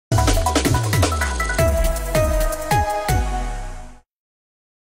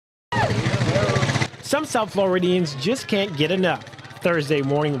Some South Floridians just can't get enough. Thursday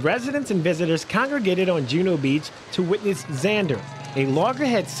morning, residents and visitors congregated on Juno Beach to witness Xander, a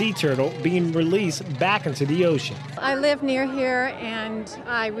loggerhead sea turtle being released back into the ocean. I live near here and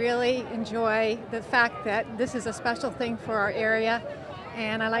I really enjoy the fact that this is a special thing for our area,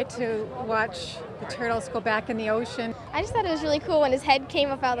 and I like to watch the turtles go back in the ocean. I just thought it was really cool when his head came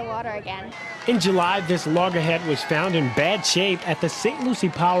up out of the water again. In July, this loggerhead was found in bad shape at the St. Lucie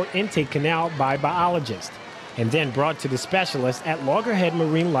Power Intake Canal by biologists, and then brought to the specialist at Loggerhead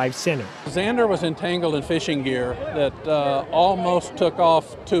Marine Life Center. Xander was entangled in fishing gear that almost took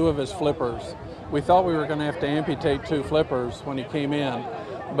off 2 of his flippers. We thought we were going to have to amputate 2 flippers when he came in,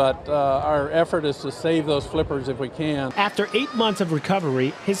 but our effort is to save those flippers if we can. After 8 months of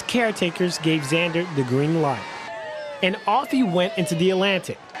recovery, his caretakers gave Xander the green light. And off he went into the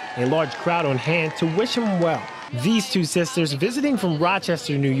Atlantic, a large crowd on hand to wish him well. These 2 sisters, visiting from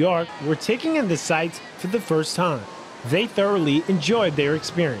Rochester, New York, were taking in the sights for the first time. They thoroughly enjoyed their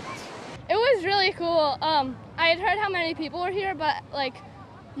experience. It was really cool. I had heard how many people were here, but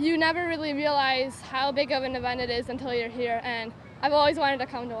you never really realize how big of an event it is until you're here, and I've always wanted to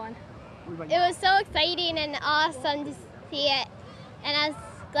come to one. It was so exciting and awesome to see it, and I was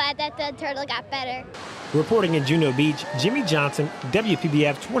glad that the turtle got better. Reporting in Juno Beach, Jimmy Johnson,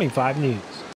 WPBF 25 News.